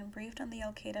colleagues had been briefed on the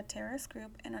Al-Qaeda terrorist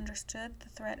group and understood the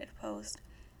threat it posed.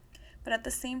 But at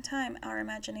the same time, our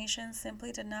imagination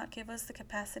simply did not give us the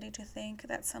capacity to think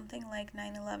that something like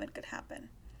 9/11 could happen.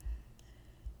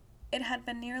 It had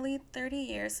been nearly 30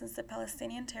 years since the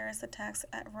Palestinian terrorist attacks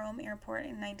at Rome Airport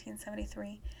in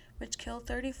 1973, which killed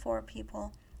 34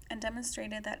 people and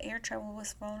demonstrated that air travel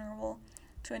was vulnerable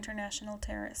to international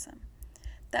terrorism.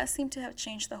 That seemed to have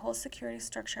changed the whole security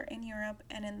structure in Europe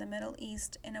and in the Middle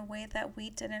East in a way that we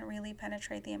didn't really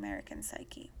penetrate the American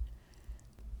psyche.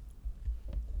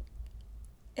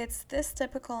 It's this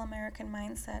typical American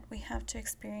mindset. We have to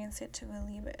experience it to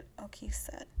believe it, O'Keefe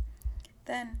said.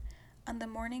 Then, on the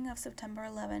morning of September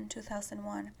 11,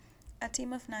 2001, a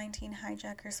team of 19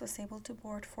 hijackers was able to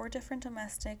board 4 different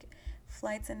domestic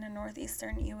flights in the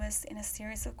northeastern U.S. in a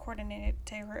series of coordinated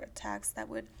terror attacks that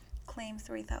would claim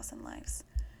 3,000 lives.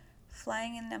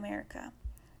 flying in America.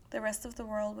 The rest of the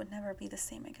world would never be the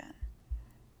same again.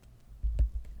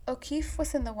 O'Keefe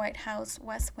was in the White House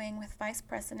West Wing with Vice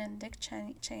President Dick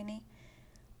Cheney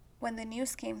when the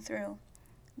news came through.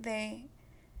 They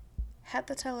had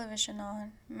the television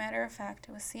on. Matter of fact,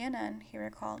 it was CNN, he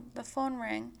recalled. The phone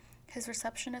rang. His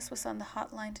receptionist was on the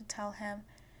hotline to tell him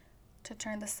to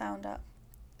turn the sound up.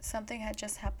 Something had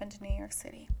just happened in New York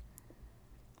City.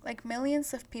 Like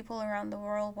millions of people around the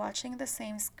world watching the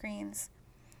same screens,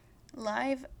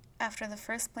 live after the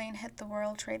first plane hit the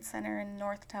World Trade Center in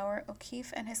North Tower,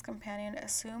 O'Keefe and his companion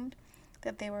assumed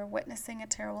that they were witnessing a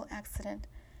terrible accident,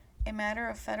 a matter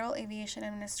of Federal Aviation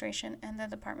Administration and the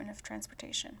Department of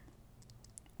Transportation.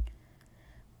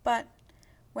 But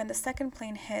when the second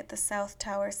plane hit the South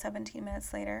Tower 17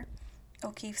 minutes later,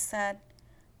 O'Keefe said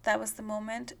that was the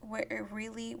moment where it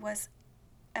really was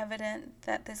evident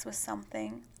that this was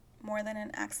something more than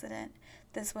an accident.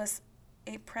 This was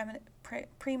a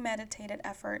premeditated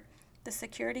effort. The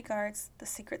security guards, the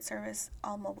Secret Service,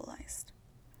 all mobilized.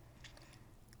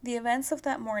 The events of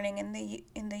that morning in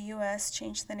the U.S.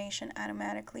 changed the nation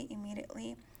automatically,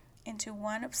 immediately, into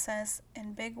one obsessed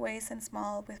in big ways and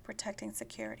small with protecting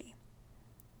security.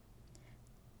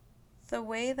 The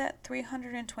way that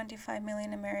 325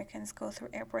 million Americans go through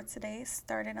airports today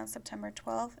started on September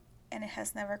 12th, and it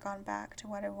has never gone back to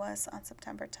what it was on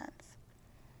September 10th.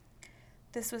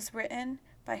 This was written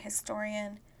by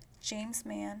historian James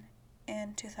Mann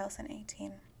in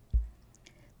 2018.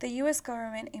 The U.S.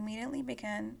 government immediately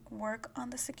began work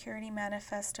on the security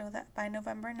manifesto that by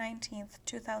November 19,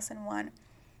 2001,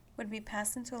 would be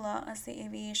passed into law as the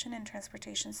Aviation and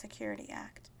Transportation Security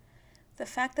Act. The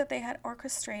fact that they had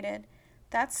orchestrated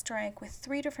that strike with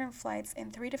 3 different flights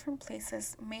in 3 different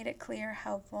places made it clear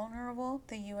how vulnerable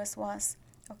the U.S. was,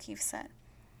 O'Keefe said.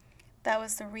 That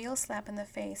was the real slap in the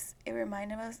face. It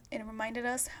reminded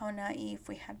us how naive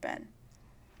we had been.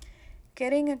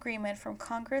 Getting agreement from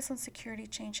Congress on security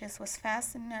changes was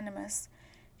fast and unanimous,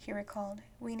 he recalled.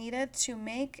 We needed to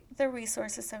make the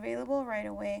resources available right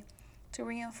away to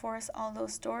reinforce all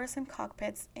those doors and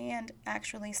cockpits and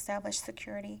actually establish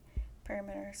security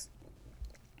perimeters.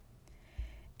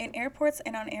 In airports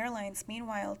and on airlines,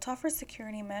 meanwhile, tougher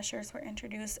security measures were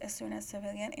introduced as soon as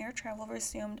civilian air travel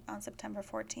resumed on September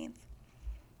 14th.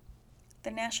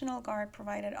 The National Guard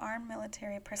provided armed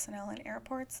military personnel at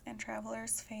airports, and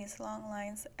travelers faced long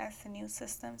lines as the new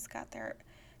systems got their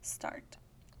start.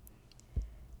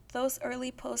 Those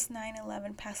early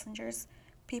post-9/11 passengers,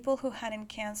 people who hadn't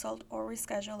canceled or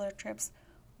rescheduled their trips,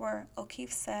 were,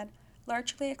 O'Keefe said,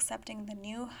 largely accepting the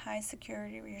new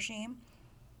high-security regime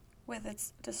with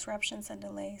its disruptions and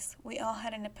delays. We all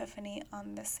had an epiphany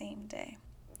on the same day.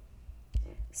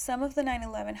 Some of the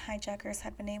 9/11 hijackers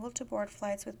had been able to board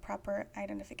flights with proper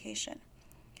identification.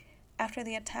 After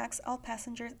the attacks, all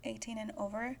passengers 18 and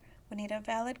over would need a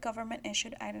valid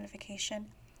government-issued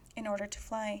identification in order to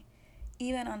fly,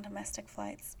 even on domestic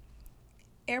flights.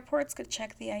 Airports could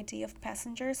check the ID of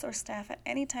passengers or staff at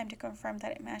any time to confirm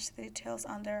that it matched the details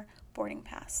on their boarding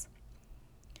pass.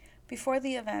 Before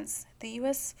the events, the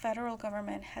U.S. federal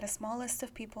government had a small list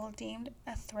of people deemed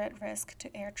a threat risk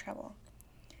to air travel.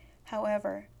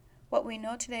 However, what we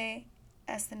know today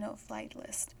as the no-flight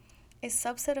list, a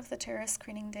subset of the terrorist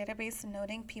screening database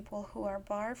noting people who are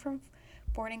barred from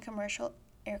boarding commercial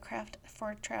aircraft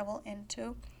for travel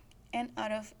into and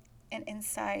out of and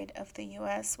inside of the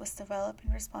U.S., was developed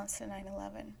in response to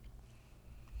 9/11.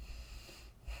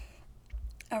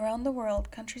 Around the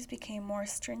world, countries became more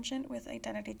stringent with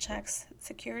identity checks,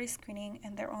 security screening,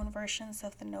 and their own versions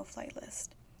of the no-flight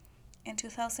list. In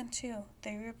 2002,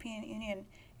 the European Union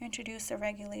introduced the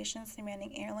regulations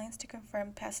demanding airlines to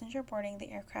confirm passenger boarding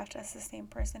the aircraft as the same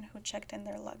person who checked in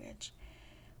their luggage,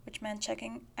 which meant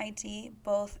checking ID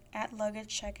both at luggage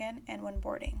check-in and when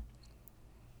boarding.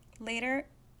 Later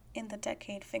in the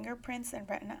decade, fingerprints and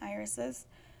retina iris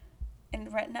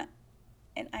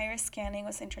scanning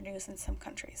was introduced in some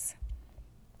countries.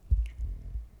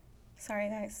 Sorry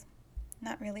guys,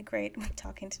 not really great with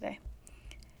talking today.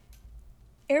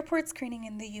 Airport screening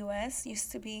in the U.S.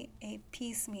 used to be a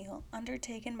piecemeal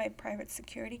undertaken by private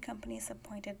security companies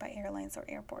appointed by airlines or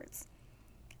airports.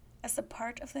 As a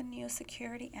part of the new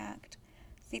Security Act,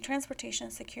 the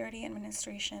Transportation Security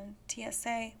Administration,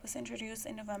 TSA, was introduced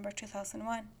in November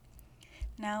 2001.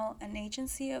 Now an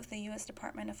agency of the U.S.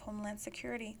 Department of Homeland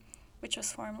Security, which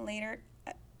was formed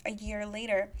a year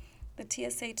later, the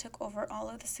TSA took over all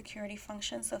of the security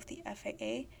functions of the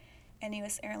FAA and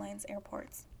U.S. airlines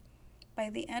airports. By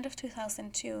the end of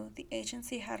 2002, the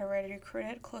agency had already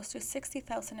recruited close to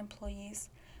 60,000 employees,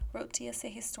 wrote TSA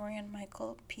historian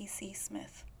Michael P.C.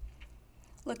 Smith.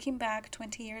 Looking back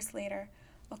 20 years later,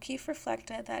 O'Keefe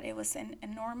reflected that it was an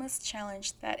enormous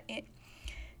challenge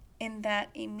in that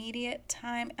immediate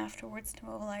time afterwards to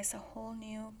mobilize a whole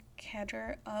new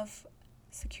cadre of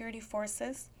security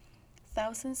forces,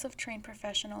 thousands of trained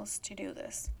professionals to do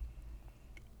this.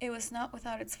 It was not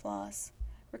without its flaws.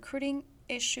 Recruiting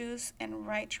issues and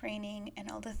right training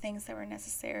and all the things that were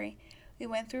necessary. We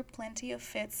went through plenty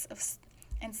of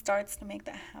and starts to make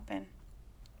that happen.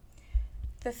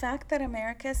 The fact that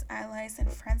America's allies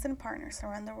and friends and partners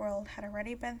around the world had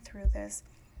already been through this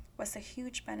was a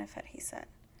huge benefit, he said.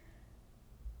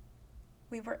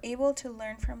 We were able to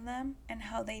learn from them and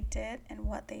how they did and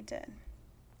what they did.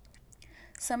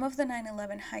 Some of the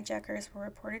 9/11 hijackers were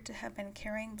reported to have been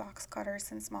carrying box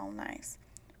cutters and small knives,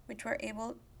 which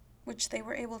they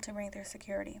were able to bring their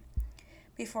security.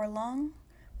 Before long,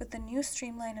 with the new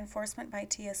streamlined enforcement by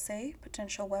TSA,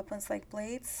 potential weapons like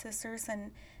blades, scissors,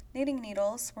 and knitting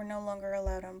needles were no longer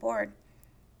allowed on board,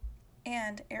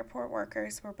 and airport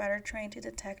workers were better trained to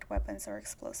detect weapons or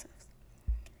explosives.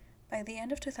 By the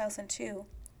end of 2002,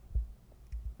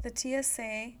 the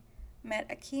TSA met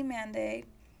a key mandate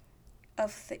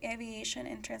of the Aviation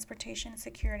and Transportation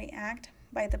Security Act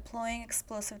by deploying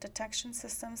explosive detection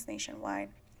systems nationwide.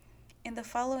 In the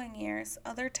following years,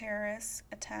 other terrorist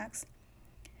attacks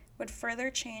would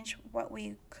further change what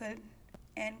we could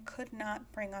and could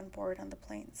not bring on board on the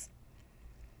planes.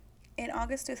 In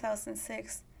August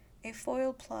 2006, a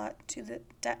foiled plot to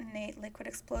detonate liquid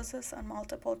explosives on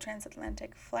multiple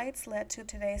transatlantic flights led to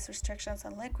today's restrictions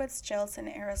on liquids, gels, and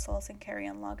aerosols and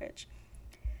carry-on luggage.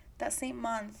 That same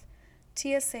month,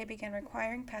 TSA began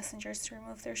requiring passengers to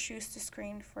remove their shoes to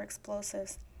screen for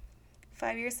explosives,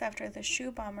 5 years after the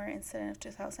shoe bomber incident of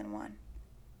 2001.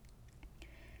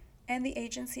 And the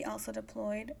agency also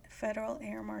deployed federal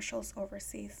air marshals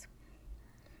overseas.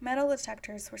 Metal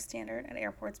detectors were standard at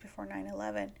airports before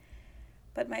 9/11,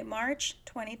 but by March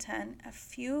 2010, a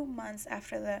few months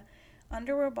after the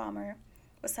underwear bomber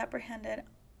was apprehended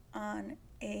on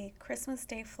a Christmas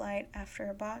Day flight after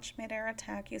a botched mid-air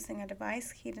attack using a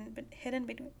device hidden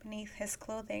beneath his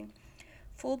clothing,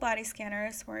 full body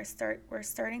scanners were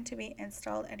starting to be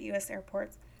installed at U.S.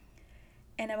 airports,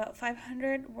 and about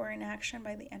 500 were in action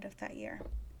by the end of that year.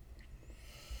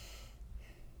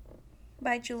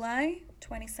 By July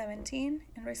 2017,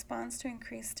 in response to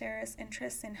increased terrorist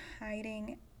interest in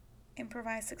hiding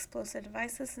improvised explosive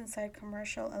devices inside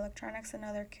commercial electronics and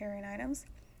other carry-on items,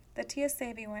 the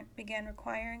TSA began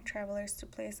requiring travelers to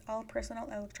place all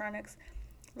personal electronics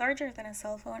larger than a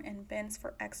cell phone in bins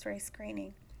for X-ray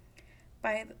screening.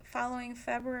 By the following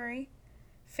February,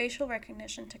 facial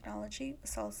recognition technology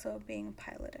was also being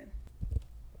piloted.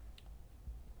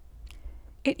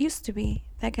 It used to be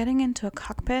that getting into a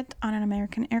cockpit on an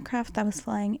American aircraft that was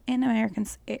flying in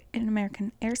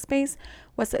American airspace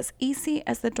was as easy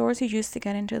as the doors you used to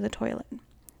get into the toilet,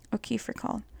 O'Keefe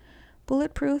recalled.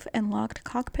 Bulletproof and locked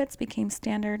cockpits became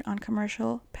standard on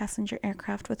commercial passenger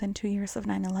aircraft within 2 years of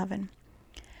 9/11.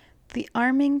 The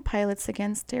Arming Pilots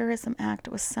Against Terrorism Act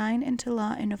was signed into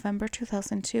law in November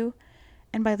 2002,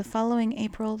 and by the following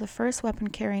April, the first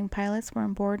weapon-carrying pilots were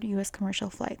on board U.S.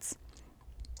 commercial flights.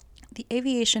 The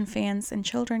aviation fans and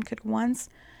children could once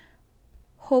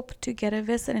hope to get a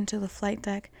visit into the flight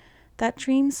deck. That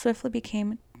dream swiftly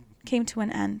came to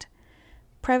an end.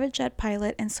 Private jet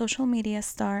pilot and social media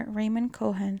star Raymond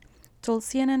Cohen told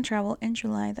CNN Travel in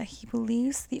July that he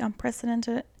believes the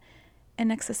unprecedented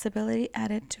inaccessibility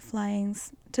added to flying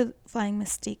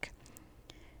mystique.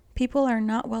 People are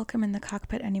not welcome in the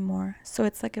cockpit anymore, so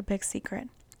it's like a big secret,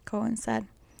 Cohen said.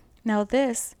 Now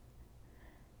this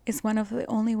is one of the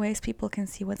only ways people can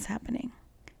see what's happening,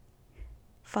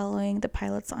 following the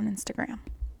pilots on Instagram.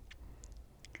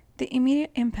 The immediate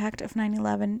impact of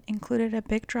 9/11 included a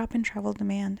big drop in travel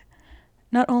demand.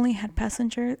 Not only had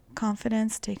passenger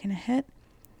confidence taken a hit,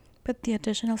 but the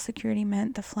additional security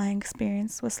meant the flying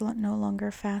experience was no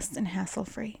longer fast and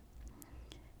hassle-free.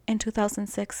 In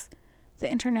 2006,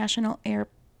 the International Air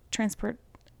Transport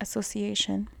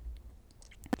Association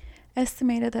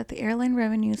estimated that the airline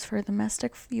revenues for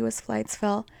domestic U.S. flights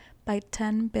fell by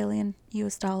 $10 billion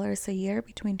a year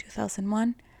between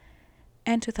 2001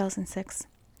 and 2006.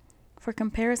 For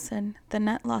comparison, the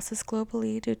net losses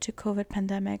globally due to COVID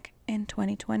pandemic in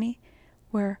 2020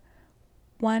 were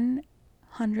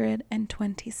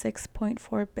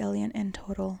 $126.4 billion in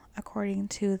total, according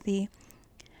to the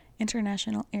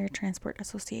International Air Transport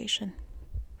Association.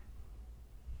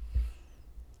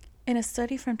 In a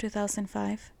study from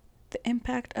 2005, the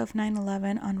impact of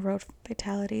 9/11 on road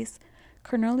fatalities,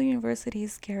 Cornell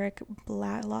University's Garrick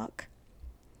Blaylock,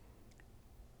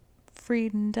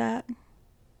 Friedenbach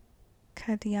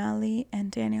Kadiali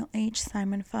and Daniel H.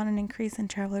 Simon found an increase in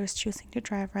travelers choosing to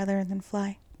drive rather than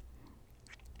fly.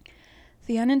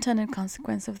 The unintended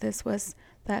consequence of this was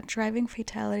that driving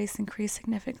fatalities increased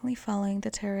significantly following the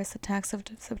terrorist attacks of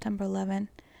September 11,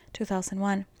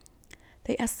 2001.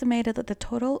 They estimated that the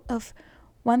total of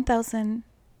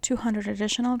 1,200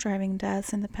 additional driving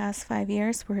deaths in the past 5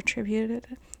 years were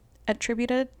attributable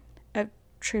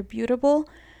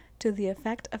to the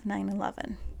effect of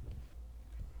 9/11.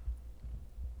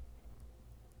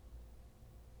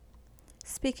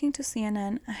 Speaking to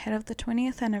CNN ahead of the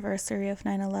 20th anniversary of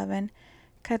 9/11,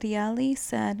 Kadiali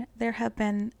said there have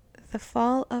been the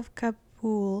fall of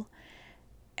Kabul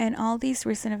and all these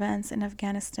recent events in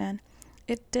Afghanistan.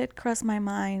 It did cross my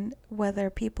mind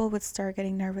whether people would start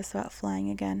getting nervous about flying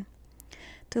again.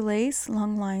 Delays,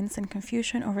 long lines, and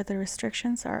confusion over the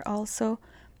restrictions are also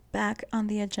back on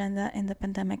the agenda in the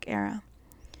pandemic era.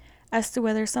 As to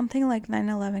whether something like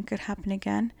 9/11 could happen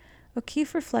again,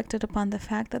 O'Keefe reflected upon the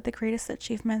fact that the greatest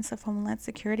achievements of Homeland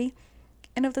Security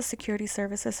and of the security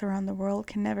services around the world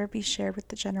can never be shared with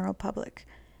the general public.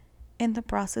 In the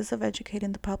process of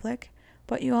educating the public,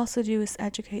 what you also do is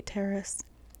educate terrorists.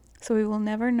 So we will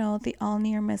never know the all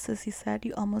near misses, he said.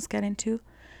 You almost get into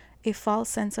a false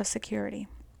sense of security.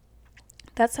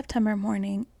 That September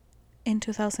morning in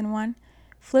 2001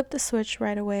 flipped the switch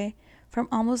right away from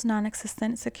almost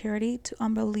non-existent security to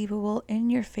unbelievable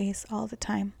in-your-face all the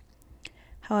time.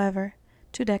 However,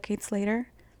 2 decades later,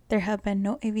 there have been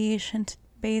no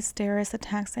aviation-based terrorist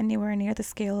attacks anywhere near the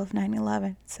scale of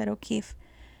 9/11, said O'Keefe.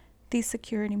 These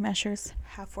security measures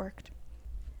have worked.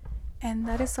 And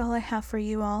that is all I have for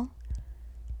you all.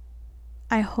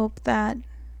 I hope that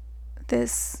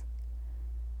this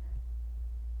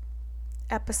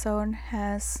episode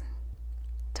has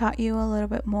taught you a little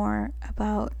bit more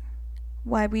about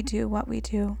why we do what we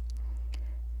do,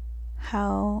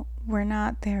 how we're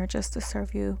not there just to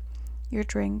serve you your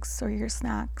drinks or your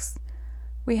snacks.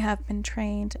 We have been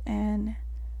trained in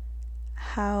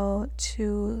how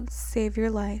to save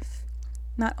your life,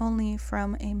 not only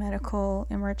from a medical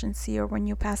emergency or when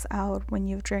you pass out when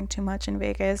you've drank too much in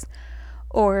Vegas,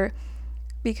 or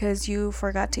because you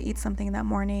forgot to eat something that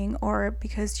morning, or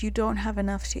because you don't have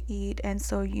enough to eat and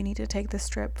so you need to take this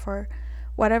trip for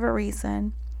whatever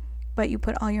reason, but you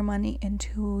put all your money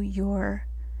into your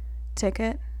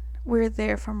ticket. We're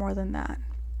there for more than that.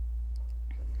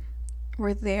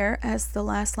 We're there as the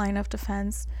last line of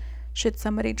defense should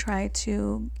somebody try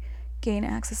to gain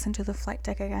access into the flight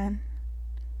deck again.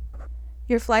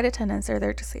 Your flight attendants are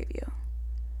there to save you.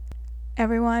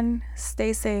 Everyone,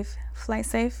 stay safe, fly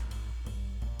safe.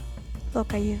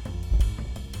 Look at you.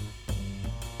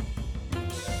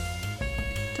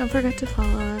 Don't forget to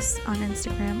follow us on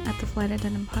Instagram at the Flight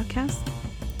Attendant Podcast,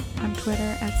 on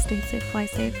Twitter at Stay Safe, Fly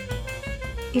Safe.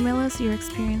 Email us your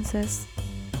experiences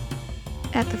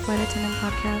at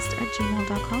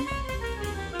theflightattendantpodcast@gmail.com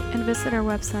and visit our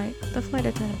website,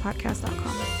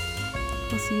 theflightattendantpodcast.com.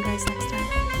 We'll see you guys next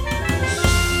time.